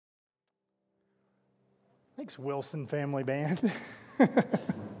Thanks, Wilson Family Band.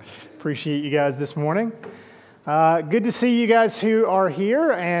 Appreciate you guys this morning. Good to see you guys who are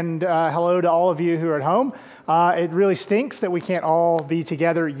here, and hello to all of you who are at home. It really stinks that we can't all be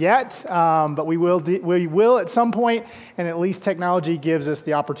together yet, but we will at some point, and at least technology gives us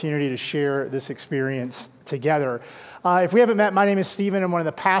the opportunity to share this experience together. If we haven't met, my name is Stephen. I'm one of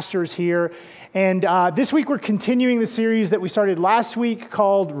the pastors here. And this week we're continuing the series that we started last week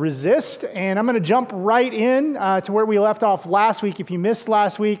called Resist. And I'm going to jump right in to where we left off last week. If you missed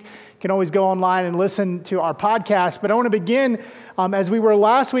last week, you can always go online and listen to our podcast. But I want to begin, as we were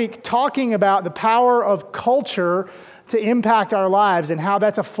last week, talking about the power of culture to impact our lives and how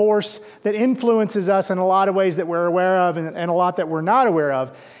that's a force that influences us in a lot of ways that we're aware of and a lot that we're not aware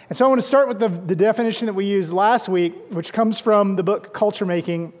of. And so I want to start with the definition that we used last week, which comes from the book Culture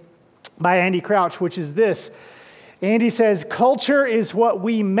Making by Andy Crouch, which is this. Andy says, culture is what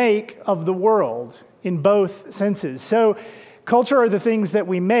we make of the world in both senses. So culture are the things that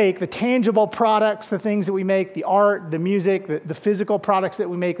we make, the tangible products, the things that we make, the art, the music, the physical products that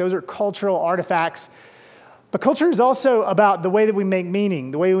we make. Those are cultural artifacts. But culture is also about the way that we make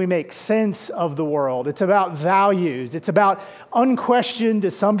meaning, the way we make sense of the world. It's about values. It's about unquestioned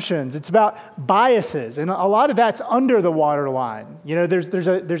assumptions. It's about biases. And a lot of that's under the waterline. You know, there's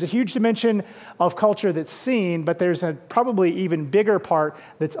a huge dimension of culture that's seen, but there's a probably even bigger part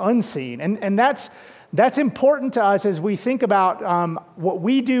that's unseen. And that's important to us as we think about what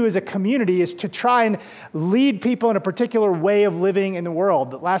we do as a community is to try and lead people in a particular way of living in the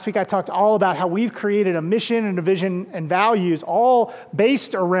world. Last week I talked all about how we've created a mission and a vision and values all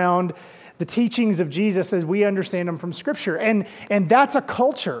based around the teachings of Jesus as we understand them from Scripture. And that's a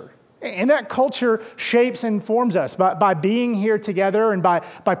culture. And that culture shapes and forms us by being here together and by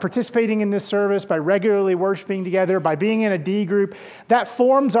participating in this service, by regularly worshiping together, by being in a D group. That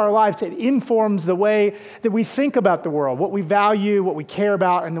forms our lives. It informs the way that we think about the world, what we value, what we care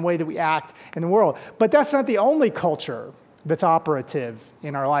about, and the way that we act in the world. But that's not the only culture that's operative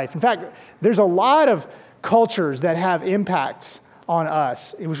in our life. In fact, there's a lot of cultures that have impacts on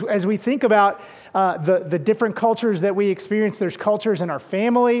us. As we think about the different cultures that we experience, there's cultures in our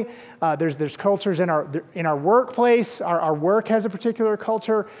family, there's cultures in our workplace. Our work has a particular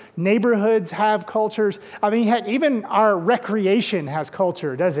culture. Neighborhoods have cultures. I mean, heck, even our recreation has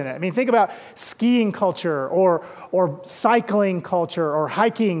culture, doesn't it? I mean, think about skiing culture or cycling culture or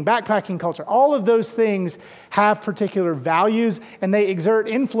hiking, backpacking culture. All of those things have particular values, and they exert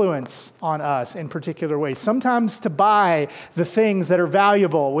influence on us in particular ways, sometimes to buy the things that are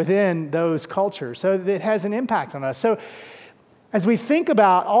valuable within those cultures. So it has an impact on us. So as we think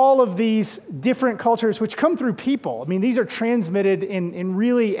about all of these different cultures, which come through people, I mean, these are transmitted in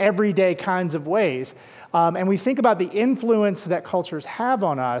really everyday kinds of ways. And we think about the influence that cultures have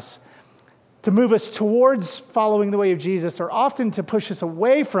on us to move us towards following the way of Jesus, or often to push us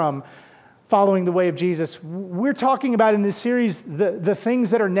away from following the way of Jesus. We're talking about in this series the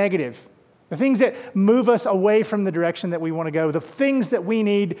things that are negative, the things that move us away from the direction that we want to go, the things that we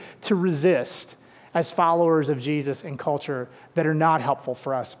need to resist as followers of Jesus in culture that are not helpful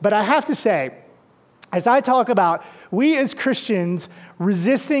for us. But I have to say, as I talk about we as Christians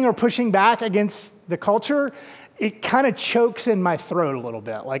resisting or pushing back against the culture, it kind of chokes in my throat a little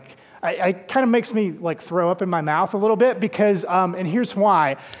bit. Like, I kind of makes me like throw up in my mouth a little bit because, and here's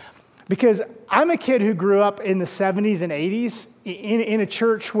why. Because I'm a kid who grew up in the 70s and 80s in a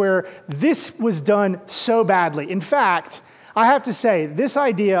church where this was done so badly. In fact, I have to say, this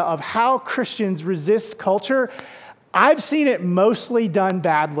idea of how Christians resist culture, I've seen it mostly done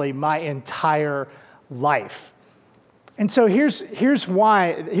badly my entire life. And so here's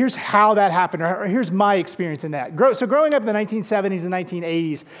how that happened, or here's my experience in that. So growing up in the 1970s and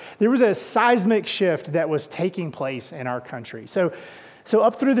 1980s, there was a seismic shift that was taking place in our country. So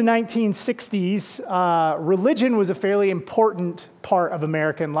up through the 1960s, religion was a fairly important part of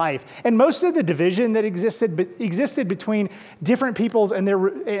American life. And most of the division that existed between different peoples and their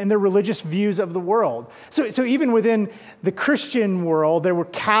religious views of the world. So even within the Christian world, there were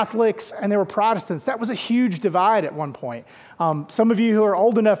Catholics and there were Protestants. That was a huge divide at one point. Some of you who are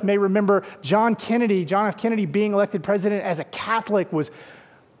old enough may remember John F. Kennedy being elected president as a Catholic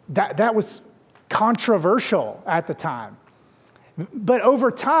that was controversial at the time. But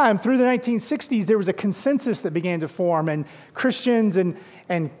over time, through the 1960s, there was a consensus that began to form, and Christians and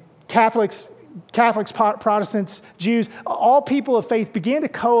Catholics, Protestants, Jews, all people of faith began to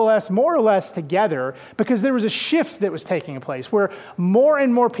coalesce more or less together because there was a shift that was taking place where more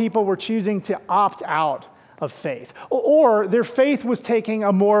and more people were choosing to opt out of faith. Or their faith was taking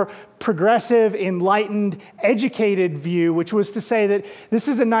a more progressive, enlightened, educated view, which was to say that this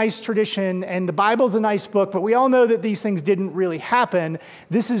is a nice tradition and the Bible's a nice book, but we all know that these things didn't really happen.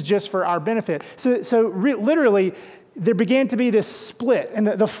 This is just for our benefit. Literally, there began to be this split, and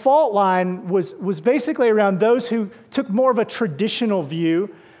the fault line was basically around those who took more of a traditional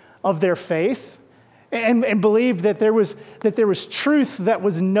view of their faith and believed that there was truth that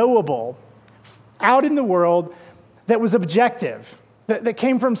was knowable out in the world that was objective, that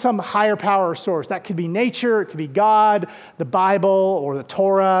came from some higher power source. That could be nature, it could be God, the Bible, or the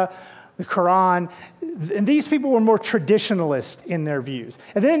Torah, the Quran. And these people were more traditionalist in their views.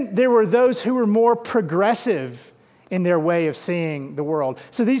 And then there were those who were more progressive in their way of seeing the world.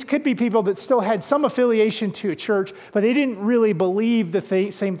 So these could be people that still had some affiliation to a church, but they didn't really believe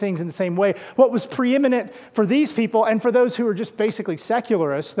the same things in the same way. What was preeminent for these people and for those who were just basically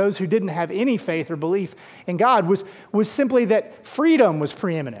secularists, those who didn't have any faith or belief in God, was simply that freedom was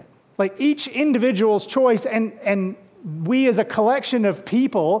preeminent. Like each individual's choice, and we as a collection of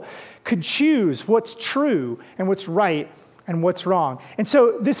people could choose what's true and what's right and what's wrong. And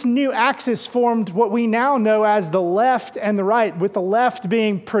so this new axis formed what we now know as the left and the right, with the left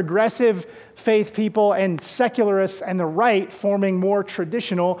being progressive faith people and secularists, and the right forming more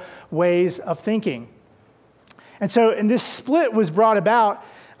traditional ways of thinking. And this split was brought about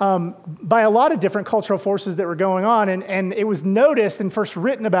by a lot of different cultural forces that were going on, and it was noticed and first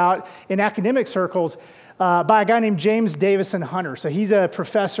written about in academic circles by a guy named James Davison Hunter. So he's a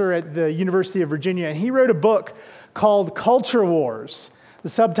professor at the University of Virginia, and he wrote a book called Culture Wars. The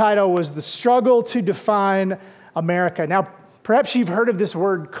subtitle was The Struggle to Define America. Now, perhaps you've heard of this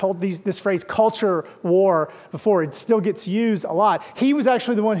word, this phrase, culture war, before. It still gets used a lot. He was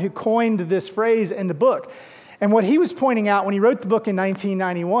actually the one who coined this phrase in the book. And what he was pointing out when he wrote the book in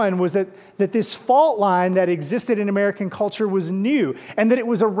 1991 was that this fault line that existed in American culture was new, and that it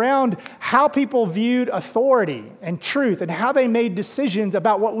was around how people viewed authority and truth and how they made decisions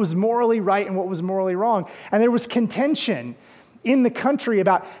about what was morally right and what was morally wrong. And there was contention in the country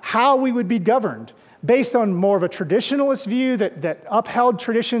about how we would be governed, based on more of a traditionalist view that upheld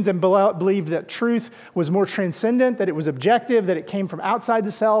traditions and believed that truth was more transcendent, that it was objective, that it came from outside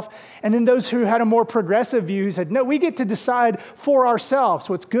the self. And then those who had a more progressive view who said, no, we get to decide for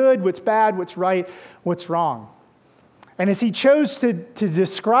ourselves what's good, what's bad, what's right, what's wrong. And as he chose to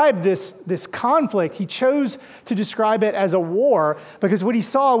describe this conflict, he chose to describe it as a war because what he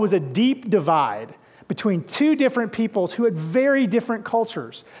saw was a deep divide between two different peoples who had very different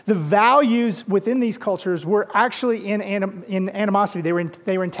cultures. The values within these cultures were actually in animosity.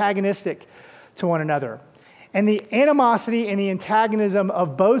 They were antagonistic to one another. And the animosity and the antagonism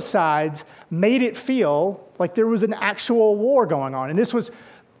of both sides made it feel like there was an actual war going on. And this was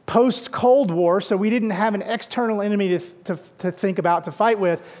post-Cold War, so we didn't have an external enemy to think about, to fight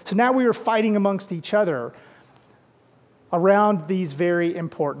with. So now we were fighting amongst each other around these very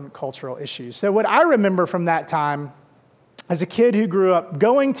important cultural issues. So what I remember from that time, as a kid who grew up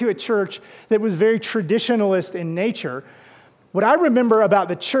going to a church that was very traditionalist in nature, what I remember about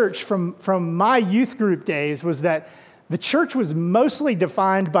the church from my youth group days was that the church was mostly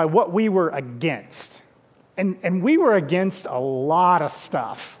defined by what we were against. And we were against a lot of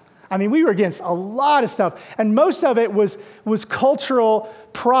stuff. I mean, we were against a lot of stuff. And most of it was cultural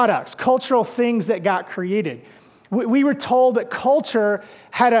products, cultural things that got created. We were told that culture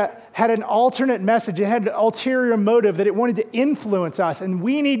had an alternate message. It had an ulterior motive, that it wanted to influence us. And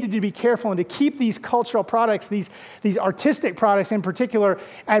we needed to be careful and to keep these cultural products, these artistic products in particular,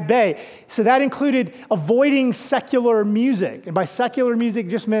 at bay. So that included avoiding secular music. And by secular music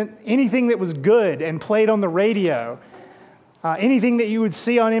just meant anything that was good and played on the radio. Anything that you would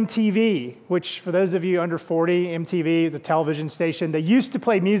see on MTV, which for those of you under 40, MTV is a television station. They used to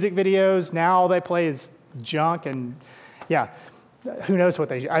play music videos. Now all they play is junk, and yeah, who knows what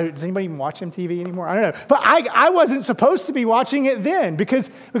does anybody even watch MTV anymore? I don't know. But I wasn't supposed to be watching it then because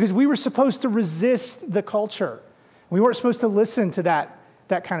we were supposed to resist the culture. We weren't supposed to listen to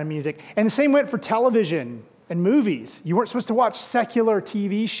that kind of music. And the same went for television and movies. You weren't supposed to watch secular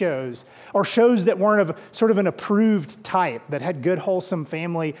TV shows or shows that weren't of sort of an approved type, that had good, wholesome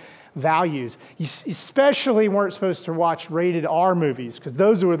family values. You especially weren't supposed to watch rated R movies because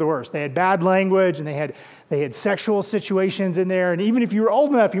those were the worst. They had bad language and they had sexual situations in there. And even if you were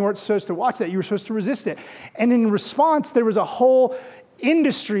old enough, you weren't supposed to watch that. You were supposed to resist it. And in response, there was a whole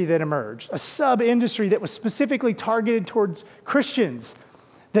industry that emerged, a sub-industry that was specifically targeted towards Christians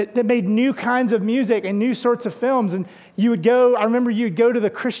that made new kinds of music and new sorts of films. And I remember you would go to the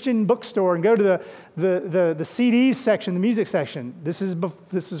Christian bookstore and go to the CDs section, the music section. This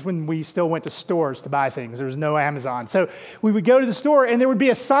is when we still went to stores to buy things. There was no Amazon. So we would go to the store and there would be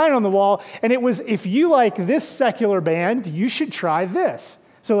a sign on the wall, and it was, if you like this secular band, you should try this.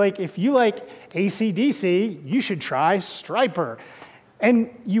 So like, if you like AC/DC, you should try Stryper.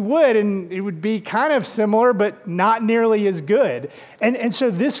 And you would, and it would be kind of similar, but not nearly as good. And so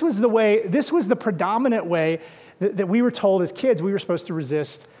this was the predominant way that we were told as kids we were supposed to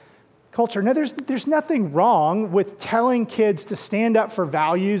resist culture. Now, there's nothing wrong with telling kids to stand up for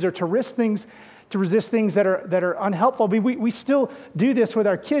values or to resist things that are unhelpful. We still do this with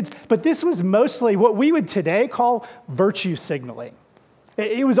our kids, but this was mostly what we would today call virtue signaling.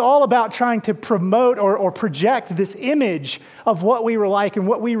 It was all about trying to promote or project this image of what we were like and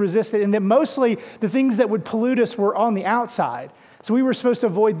what we resisted, and that mostly the things that would pollute us were on the outside. So we were supposed to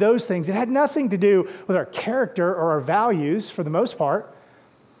avoid those things. It had nothing to do with our character or our values for the most part.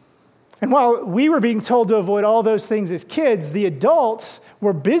 And while we were being told to avoid all those things as kids, the adults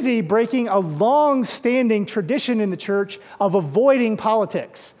were busy breaking a long-standing tradition in the church of avoiding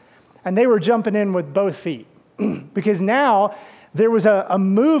politics. And they were jumping in with both feet. Because now there was a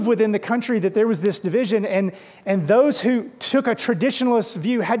move within the country that there was this division, and those who took a traditionalist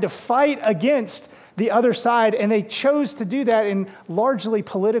view had to fight against the other side, and they chose to do that in largely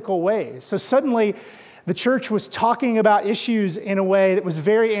political ways. So suddenly, the church was talking about issues in a way that was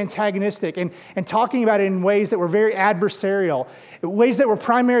very antagonistic and talking about it in ways that were very adversarial, ways that were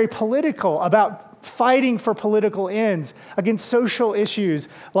primarily political, about fighting for political ends against social issues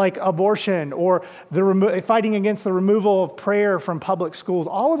like abortion or fighting against the removal of prayer from public schools.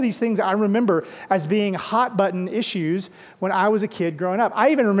 All of these things I remember as being hot button issues when I was a kid growing up. I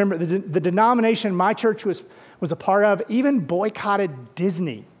even remember the denomination my church was a part of even boycotted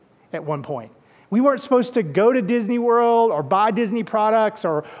Disney at one point. We weren't supposed to go to Disney World or buy Disney products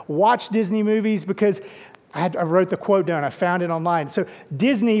or watch Disney movies because I wrote the quote down. I found it online. So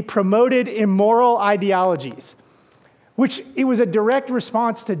Disney promoted immoral ideologies, which it was a direct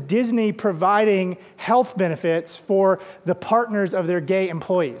response to Disney providing health benefits for the partners of their gay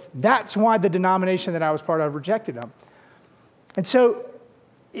employees. That's why the denomination that I was part of rejected them. And so,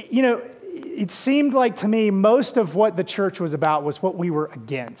 it seemed like to me most of what the church was about was what we were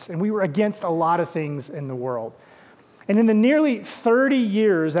against. And we were against a lot of things in the world. And in the nearly 30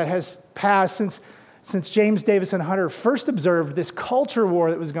 years that has passed since James Davison Hunter first observed this culture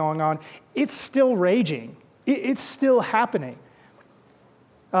war that was going on, it's still raging. It's still happening.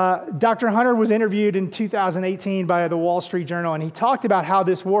 Dr. Hunter was interviewed in 2018 by the Wall Street Journal, and he talked about how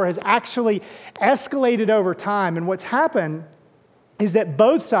this war has actually escalated over time. And what's happened is that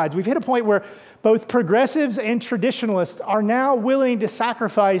both sides, we've hit a point where both progressives and traditionalists are now willing to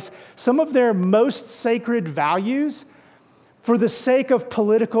sacrifice some of their most sacred values for the sake of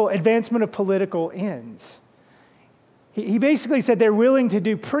advancement of political ends. He basically said they're willing to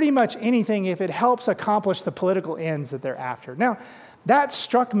do pretty much anything if it helps accomplish the political ends that they're after. Now, that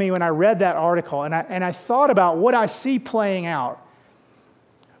struck me when I read that article, and I thought about what I see playing out.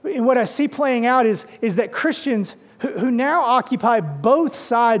 And what I see playing out is that Christians who now occupy both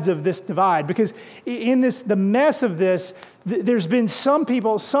sides of this divide, because in the mess of this, there's been some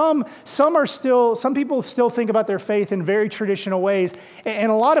people still think about their faith in very traditional ways,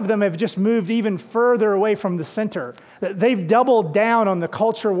 and a lot of them have just moved even further away from the center. They've doubled down on the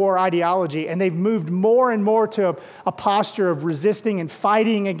culture war ideology, and they've moved more and more to a posture of resisting and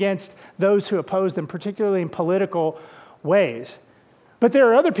fighting against those who oppose them, particularly in political ways. But there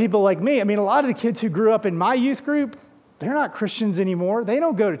are other people like me. I mean, a lot of the kids who grew up in my youth group, they're not Christians anymore. They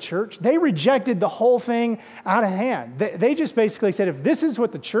don't go to church. They rejected the whole thing out of hand. They just basically said, if this is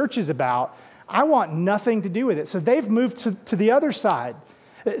what the church is about, I want nothing to do with it. So they've moved to the other side.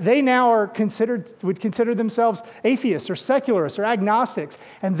 They now would consider themselves atheists or secularists or agnostics.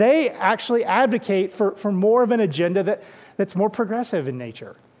 And they actually advocate for more of an agenda that's more progressive in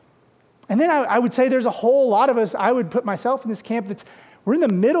nature. And then I would say there's a whole lot of us, I would put myself in this camp we're in the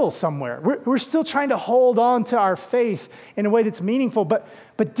middle somewhere. We're still trying to hold on to our faith in a way that's meaningful, but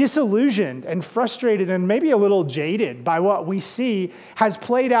disillusioned and frustrated and maybe a little jaded by what we see has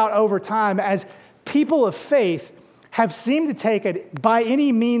played out over time as people of faith have seemed to take a by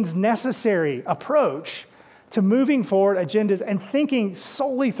any means necessary approach to moving forward agendas and thinking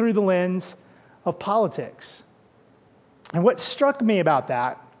solely through the lens of politics. And what struck me about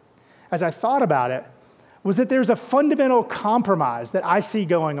that, as I thought about it, was that there's a fundamental compromise that I see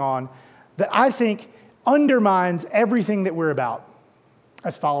going on that I think undermines everything that we're about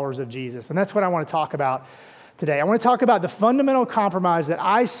as followers of Jesus. And that's what I want to talk about today. I want to talk about the fundamental compromise that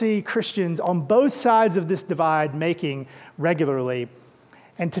I see Christians on both sides of this divide making regularly.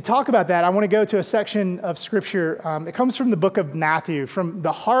 And to talk about that, I want to go to a section of Scripture that comes from the book of Matthew, from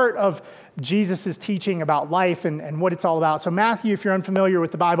the heart of Jesus' teaching about life and what it's all about. So Matthew, if you're unfamiliar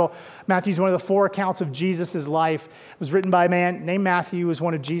with the Bible, Matthew is one of the 4 accounts of Jesus' life. It was written by a man named Matthew, who was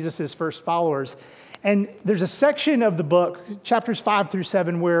one of Jesus' first followers. And there's a section of the book, chapters 5 through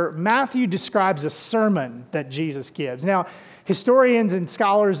 7, where Matthew describes a sermon that Jesus gives. Now, historians and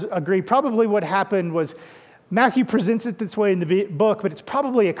scholars agree probably what happened was Matthew presents it this way in the book, but it's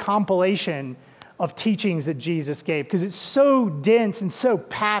probably a compilation of teachings that Jesus gave, because it's so dense and so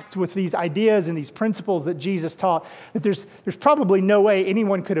packed with these ideas and these principles that Jesus taught that there's probably no way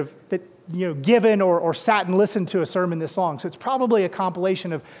anyone could have given or sat and listened to a sermon this long. So it's probably a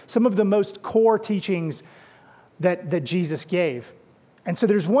compilation of some of the most core teachings that Jesus gave. And so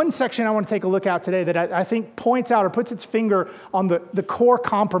there's one section I want to take a look at today that I think points out or puts its finger on the core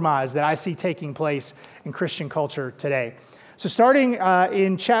compromise that I see taking place in Christian culture today. So starting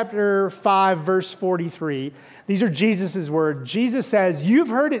in chapter 5, verse 43, these are Jesus' words. Jesus says, "You've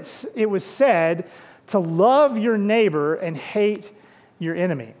heard it was said to love your neighbor and hate your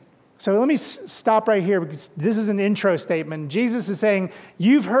enemy." So let me stop right here, because this is an intro statement. Jesus is saying,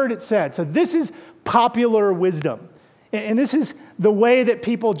 you've heard it said. So this is popular wisdom. And this is the way that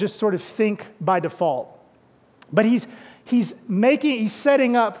people just sort of think by default. But he's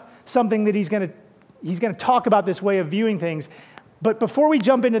setting up something that he's going to talk about, this way of viewing things. But before we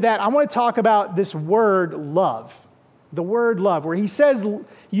jump into that, I want to talk about this word love. The word love, where he says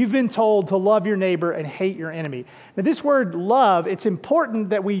you've been told to love your neighbor and hate your enemy. Now this word love, it's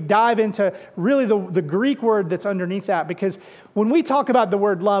important that we dive into really the Greek word that's underneath that, because when we talk about the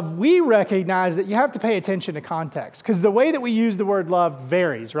word love, we recognize that you have to pay attention to context, because the way that we use the word love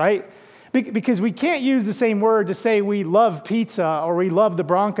varies, right? Because we can't use the same word to say we love pizza or we love the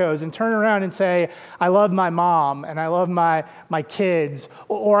Broncos and turn around and say, I love my mom and I love my kids,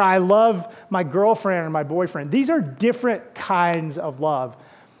 or I love my girlfriend or my boyfriend. These are different kinds of love.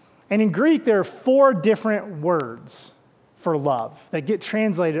 And in Greek, there are 4 different words for love that get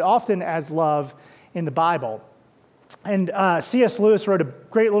translated often as love in the Bible. And C.S. Lewis wrote a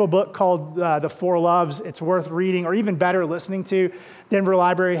great little book called The 4 Loves. It's worth reading, or even better, listening to. Denver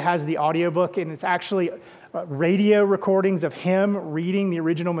Library has the audiobook, and it's actually radio recordings of him reading the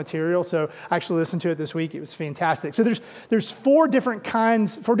original material. So I actually listened to it this week. It was fantastic. So there's 4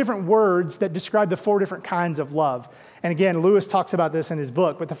 different words that describe the 4 different kinds of love. And again, Lewis talks about this in his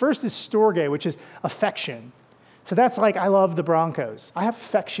book. But the first is storge, which is affection. So that's like, I love the Broncos. I have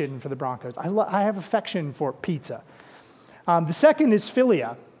affection for the Broncos. I have affection for pizza. The second is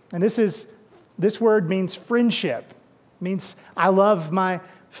philia, and this word means friendship. It means I love my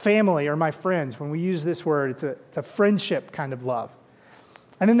family or my friends. When we use this word, it's a friendship kind of love.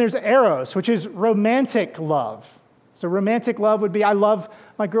 And then there's eros, which is romantic love. So romantic love would be I love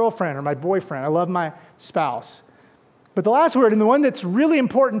my girlfriend or my boyfriend. I love my spouse. But the last word, and the one that's really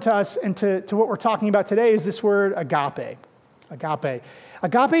important to us and to what we're talking about today, is this word agape. Agape.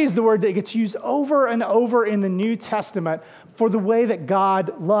 Agape is the word that gets used over and over in the New Testament for the way that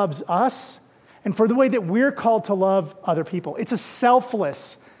God loves us and for the way that we're called to love other people. It's a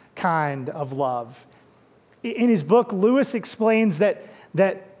selfless kind of love. In his book, Lewis explains that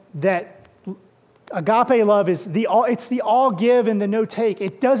agape love is the all give and the no take.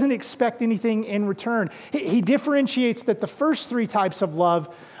 It doesn't expect anything in return. He differentiates that the first 3 types of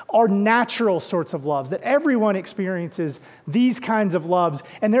love are natural sorts of loves, that everyone experiences these kinds of loves,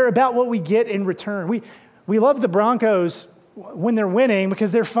 and they're about what we get in return. We love the Broncos when they're winning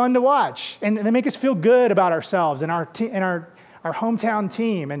because they're fun to watch, and they make us feel good about ourselves and our hometown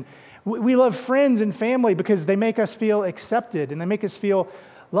team. And we love friends and family because they make us feel accepted and they make us feel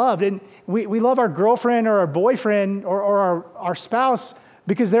loved. And we love our girlfriend or our boyfriend or our spouse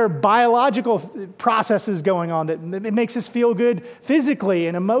because there are biological processes going on that it makes us feel good physically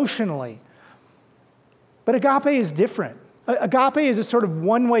and emotionally. But agape is different. Agape is a sort of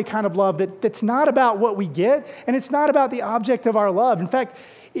one-way kind of love that's not about what we get, and it's not about the object of our love. In fact,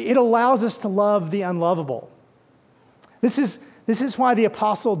 it allows us to love the unlovable. This is why the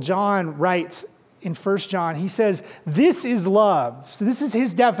Apostle John writes in 1 John, he says, this is love. So this is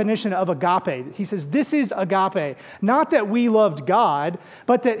his definition of agape. He says, this is agape, not that we loved God,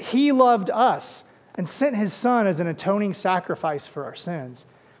 but that he loved us and sent his son as an atoning sacrifice for our sins.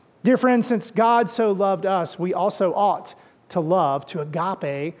 Dear friends, since God so loved us, we also ought to love, to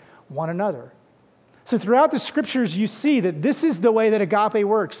agape one another. So throughout the scriptures, you see that this is the way that agape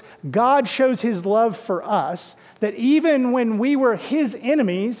works. God shows his love for us, that even when we were his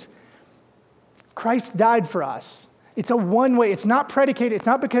enemies, Christ died for us. It's a one-way. It's not predicated. It's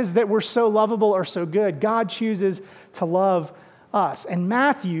not because that we're so lovable or so good. God chooses to love us. And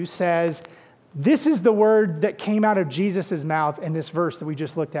Matthew says, this is the word that came out of Jesus' mouth in this verse that we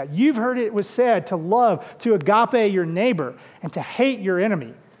just looked at. You've heard it was said to love, to agape your neighbor, and to hate your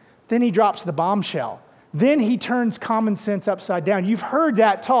enemy. Then he drops the bombshell. Then he turns common sense upside down. You've heard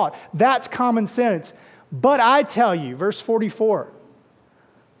that taught. That's common sense. But I tell you, verse 44,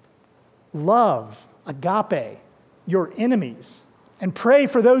 love, agape, your enemies, and pray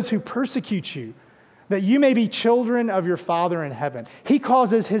for those who persecute you, that you may be children of your Father in heaven. He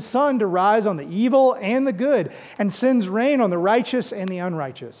causes his sun to rise on the evil and the good, and sends rain on the righteous and the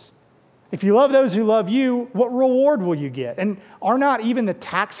unrighteous. If you love those who love you, what reward will you get? And are not even the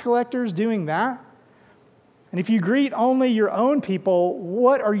tax collectors doing that? And if you greet only your own people,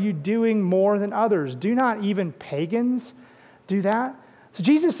 what are you doing more than others? Do not even pagans do that? So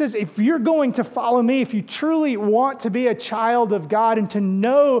Jesus says, if you're going to follow me, if you truly want to be a child of God and to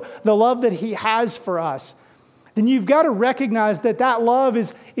know the love that he has for us, then you've got to recognize that that love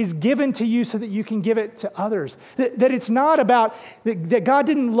is given to you so that you can give it to others. That it's not about that God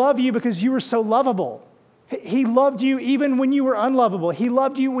didn't love you because you were so lovable. He loved you even when you were unlovable. He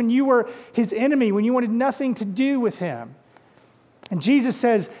loved you when you were his enemy, when you wanted nothing to do with him. And Jesus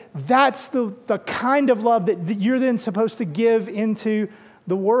says that's the kind of love that you're then supposed to give into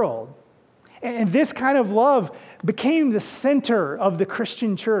the world. And this kind of love became the center of the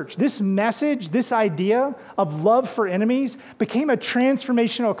Christian church. This message, this idea of love for enemies became a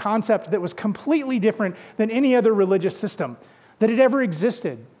transformational concept that was completely different than any other religious system that had ever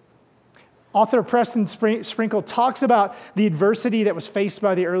existed. Author Preston Sprinkle talks about the adversity that was faced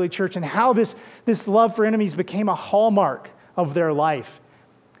by the early church and how this love for enemies became a hallmark of their life.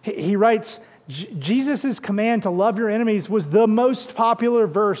 He writes, Jesus' command to love your enemies was the most popular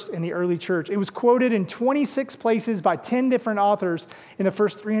verse in the early church. It was quoted in 26 places by 10 different authors in the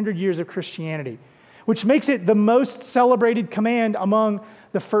first 300 years of Christianity, which makes it the most celebrated command among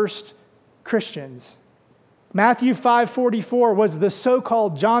the first Christians. Matthew 5:44 was the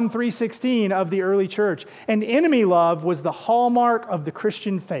so-called John 3:16 of the early church, and enemy love was the hallmark of the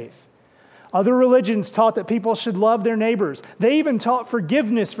Christian faith. Other religions taught that people should love their neighbors. They even taught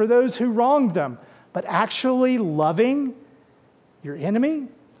forgiveness for those who wronged them. But actually loving your enemy?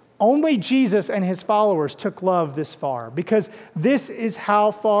 Only Jesus and his followers took love this far, because this is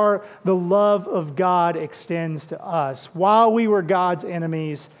how far the love of God extends to us. While we were God's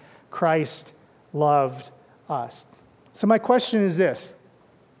enemies, Christ loved us. So my question is this: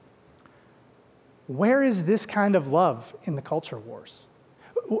 where is this kind of love in the culture wars?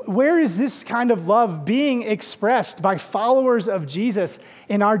 Where is this kind of love being expressed by followers of Jesus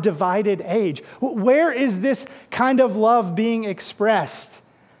in our divided age? Where is this kind of love being expressed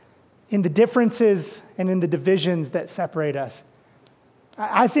in the differences and in the divisions that separate us?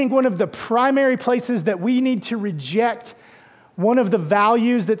 I think one of the primary places that we need to reject one of the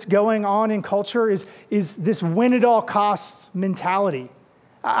values that's going on in culture is this win-at-all-costs mentality.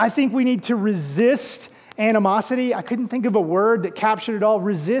 I think we need to resist animosity. I couldn't think of a word that captured it all.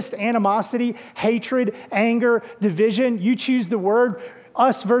 Resist animosity, hatred, anger, division. You choose the word.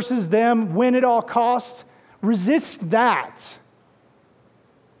 Us versus them, win at all costs. Resist that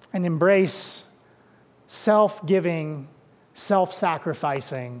and embrace self-giving,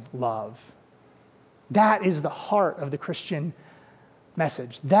 self-sacrificing love. That is the heart of the Christian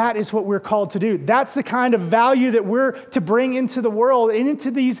message. That is what we're called to do. That's the kind of value that we're to bring into the world and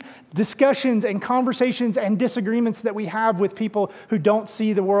into these discussions and conversations and disagreements that we have with people who don't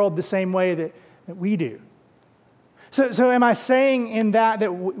see the world the same way that we do. So am I saying in that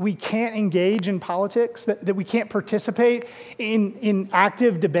we can't engage in politics, that we can't participate in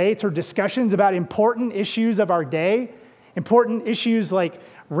active debates or discussions about important issues of our day, important issues like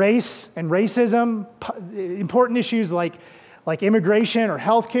race and racism, important issues like immigration or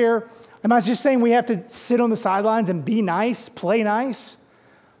healthcare? Am I just saying we have to sit on the sidelines and be nice, play nice?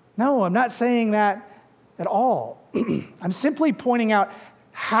 No, I'm not saying that at all. I'm simply pointing out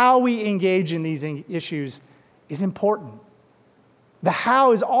how we engage in these issues is important. The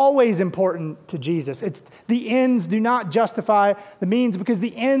how is always important to Jesus. It's the ends do not justify the means, because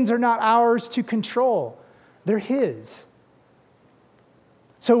the ends are not ours to control. They're his.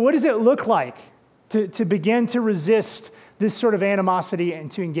 So what does it look like to begin to resist this sort of animosity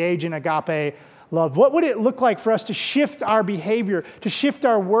and to engage in agape love? What would it look like for us to shift our behavior, to shift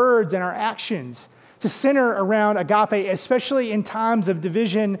our words and our actions, to center around agape, especially in times of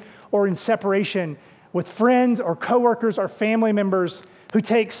division or in separation with friends or coworkers or family members who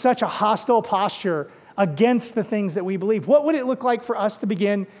take such a hostile posture against the things that we believe? What would it look like for us to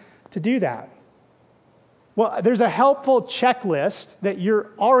begin to do that? Well, there's a helpful checklist that you're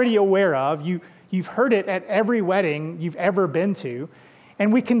already aware of. You've heard it at every wedding you've ever been to.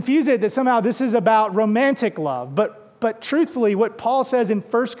 And we confuse it that somehow this is about romantic love. But truthfully, what Paul says in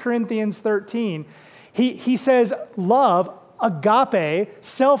 1 Corinthians 13, he says love, agape,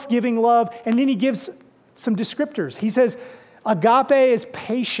 self-giving love, and then he gives some descriptors. He says agape is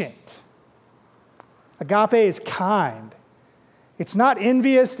patient. Agape is kind. It's not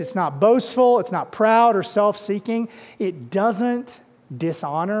envious, it's not boastful, it's not proud or self-seeking. It doesn't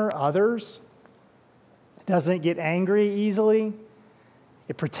dishonor others. It doesn't get angry easily.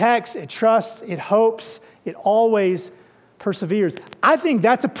 It protects, it trusts, it hopes, it always perseveres. I think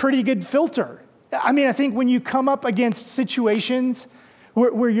that's a pretty good filter. I mean, I think when you come up against situations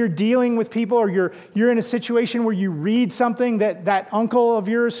where you're dealing with people, or you're in a situation where you read something that uncle of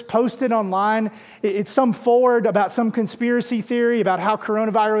yours posted online, it's some forward about some conspiracy theory about how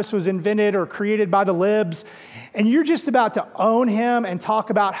coronavirus was invented or created by the libs, and you're just about to own him and talk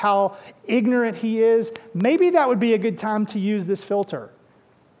about how ignorant he is, maybe that would be a good time to use this filter.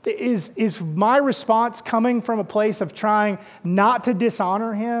 Is my response coming from a place of trying not to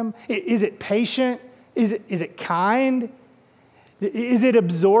dishonor him? Is it patient? Is it kind? Is it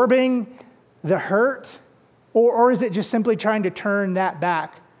absorbing the hurt? Or is it just simply trying to turn that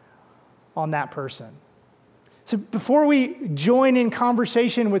back on that person? So before we join in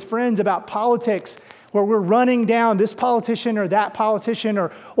conversation with friends about politics, where we're running down this politician or that politician,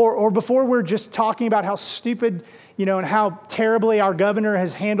 or before we're just talking about how stupid, and how terribly our governor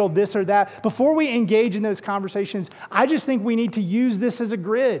has handled this or that, before we engage in those conversations, I just think we need to use this as a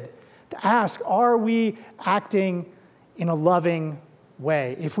grid to ask, are we acting in a loving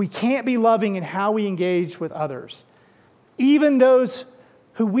way? If we can't be loving in how we engage with others, even those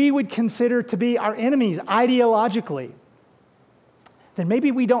who we would consider to be our enemies ideologically, then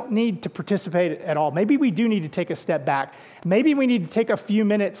maybe we don't need to participate at all. Maybe we do need to take a step back. Maybe we need to take a few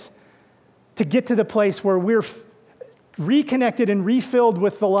minutes to get to the place where we're reconnected and refilled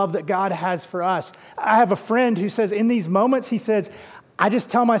with the love that God has for us. I have a friend who says in these moments, he says, I just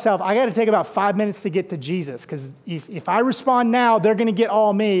tell myself, I got to take about 5 minutes to get to Jesus, because if I respond now, they're going to get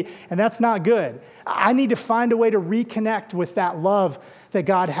all me, and that's not good. I need to find a way to reconnect with that love that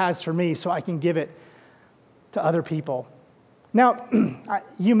God has for me so I can give it to other people. Now,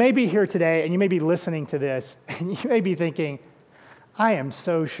 you may be here today, and you may be listening to this, and you may be thinking, I am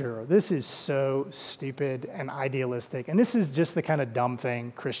so sure this is so stupid and idealistic, and this is just the kind of dumb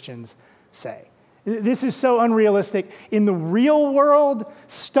thing Christians say. This is so unrealistic. In the real world,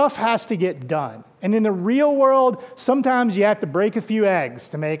 stuff has to get done. And in the real world, sometimes you have to break a few eggs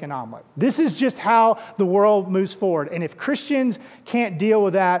to make an omelet. This is just how the world moves forward. And if Christians can't deal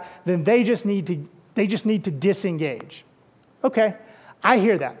with that, then they just need to disengage. Okay, I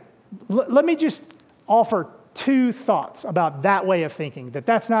hear that. Let me just offer two thoughts about that way of thinking,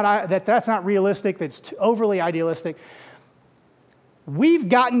 that's not realistic, that's overly idealistic. We've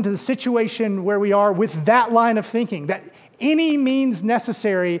gotten to the situation where we are with that line of thinking, that any means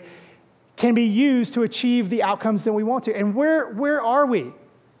necessary can be used to achieve the outcomes that we want to. And where are we?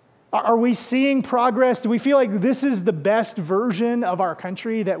 Are we seeing progress? Do we feel like this is the best version of our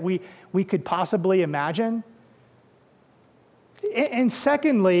country that we could possibly imagine? And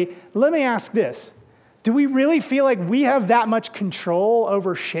secondly, let me ask this. Do we really feel like we have that much control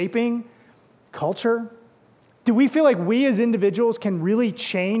over shaping culture? Do we feel like we as individuals can really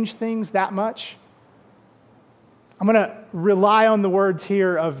change things that much? I'm going to rely on the words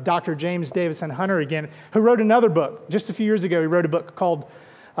here of Dr. James Davison Hunter again, who wrote another book. Just a few years ago, he wrote a book called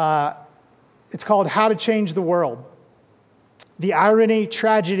How to Change the World: The Irony,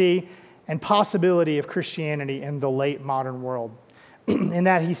 Tragedy, and Possibility of Christianity in the Late Modern World. In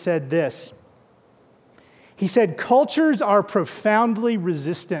that he said this. He said, cultures are profoundly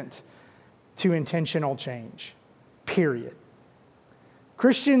resistant to intentional change, period.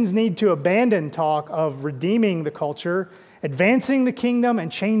 Christians need to abandon talk of redeeming the culture, advancing the kingdom,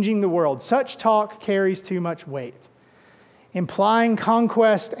 and changing the world. Such talk carries too much weight, implying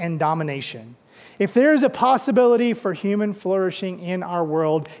conquest and domination. If there is a possibility for human flourishing in our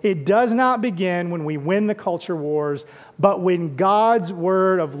world, it does not begin when we win the culture wars, but when God's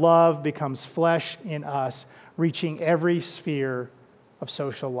word of love becomes flesh in us, reaching every sphere of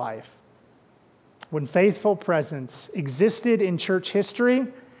social life. When faithful presence existed in church history,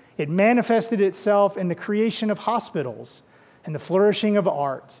 it manifested itself in the creation of hospitals and the flourishing of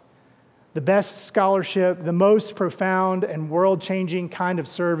art, the best scholarship, the most profound and world-changing kind of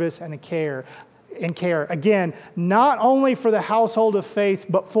service and care. Again, not only for the household of faith,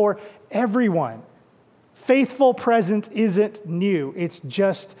 but for everyone. Faithful presence isn't new. It's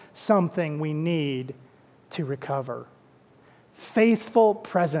just something we need to recover. Faithful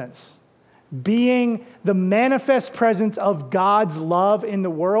presence, being the manifest presence of God's love in the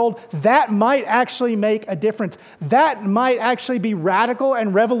world, that might actually make a difference. That might actually be radical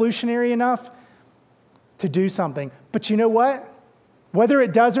and revolutionary enough to do something. But you know what? Whether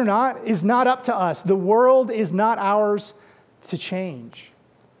it does or not is not up to us. The world is not ours to change.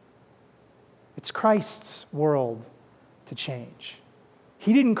 It's Christ's world to change.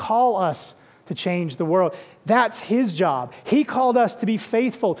 He didn't call us to change the world. That's his job. He called us to be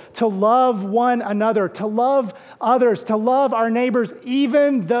faithful, to love one another, to love others, to love our neighbors,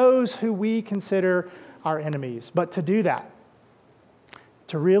 even those who we consider our enemies. But to do that,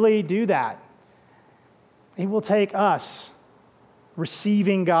 to really do that, it will take us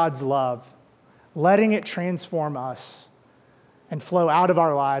receiving God's love, letting it transform us and flow out of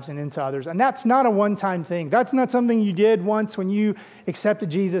our lives and into others. And that's not a one-time thing. That's not something you did once when you accepted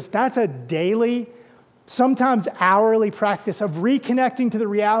Jesus. That's a daily, sometimes hourly practice of reconnecting to the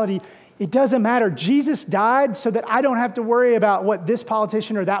reality. It doesn't matter. Jesus died so that I don't have to worry about what this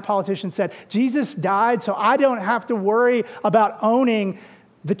politician or that politician said. Jesus died so I don't have to worry about owning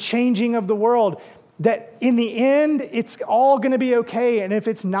the changing of the world. That in the end, it's all going to be okay. And if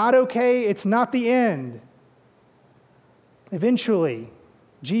it's not okay, it's not the end. Eventually,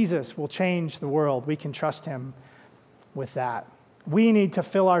 Jesus will change the world. We can trust him with that. We need to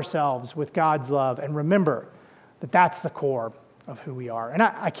fill ourselves with God's love and remember that that's the core of who we are. And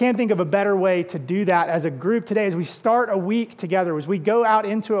I can't think of a better way to do that as a group today as we start a week together, as we go out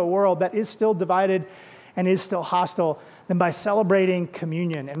into a world that is still divided and is still hostile, than by celebrating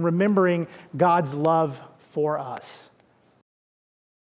communion and remembering God's love for us.